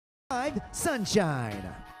Sunshine.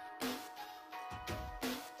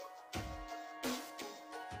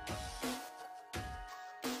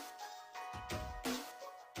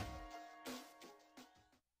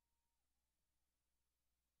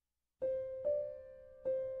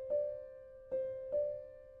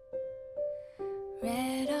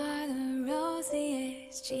 Red are the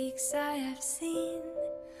rosiest cheeks I have seen.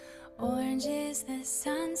 Orange is the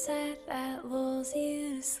sunset that lulls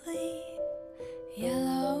you to sleep.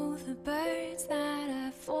 Yellow the birds that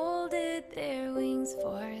have folded their wings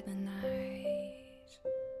for the night.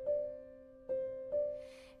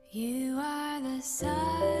 You are the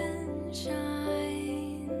sunshine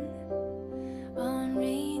on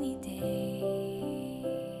rainy days.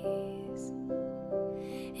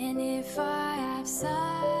 And if I have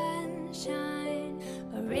sunshine,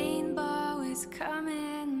 a rainbow is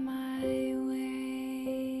coming my way.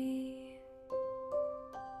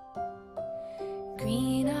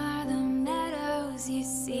 Green are the meadows you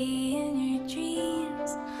see in your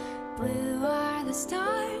dreams. Blue are the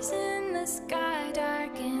stars in the sky,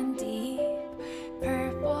 dark and deep.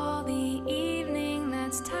 Purple the evening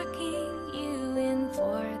that's tucking you in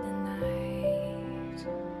for the night.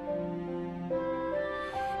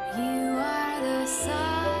 You are the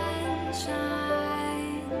sunshine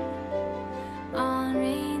on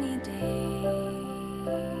rainy days.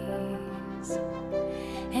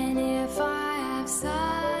 And if I have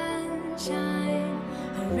sunshine,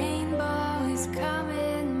 a rainbow is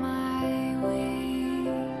coming my way.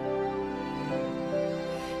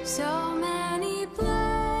 So many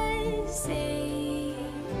blessings,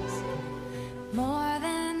 more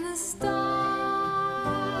than the stars.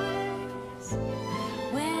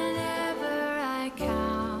 Whenever I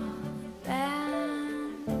count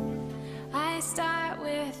them, I start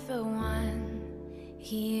with the one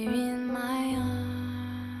here in my arms.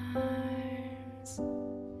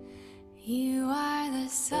 You are the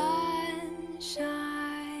sunshine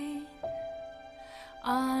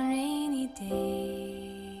on rainy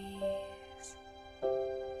days.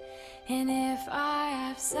 And if I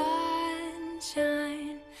have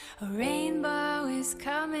sunshine, a rainbow is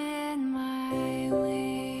coming my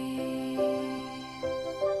way.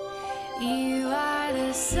 You are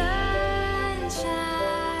the sunshine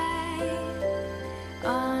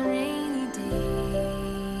on rainy days.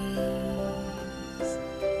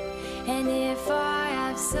 And if I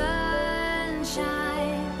have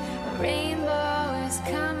sunshine, a rainbow is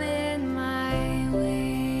coming my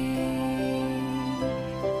way.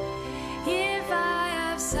 If I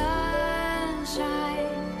have sunshine,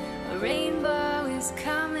 a rainbow is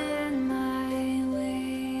coming.